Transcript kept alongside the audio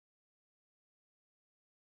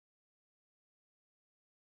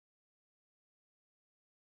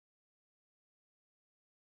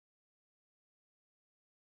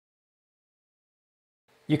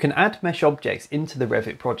You can add mesh objects into the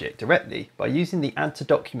Revit project directly by using the Add to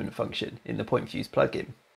Document function in the PointFuse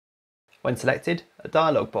plugin. When selected, a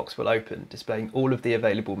dialog box will open displaying all of the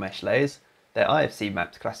available mesh layers, their IFC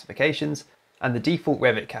mapped classifications, and the default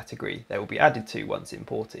Revit category they will be added to once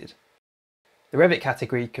imported. The Revit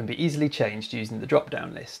category can be easily changed using the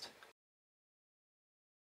drop-down list.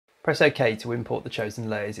 Press OK to import the chosen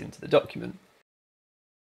layers into the document.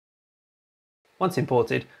 Once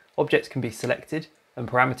imported, objects can be selected and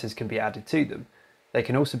parameters can be added to them. They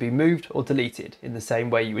can also be moved or deleted in the same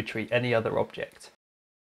way you would treat any other object.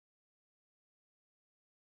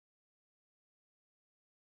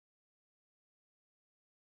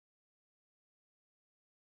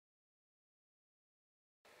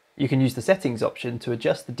 You can use the settings option to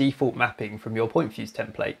adjust the default mapping from your PointFuse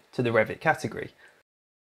template to the Revit category.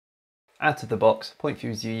 Out of the box,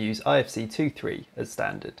 PointFuse use IFC 2.3 as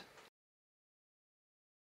standard.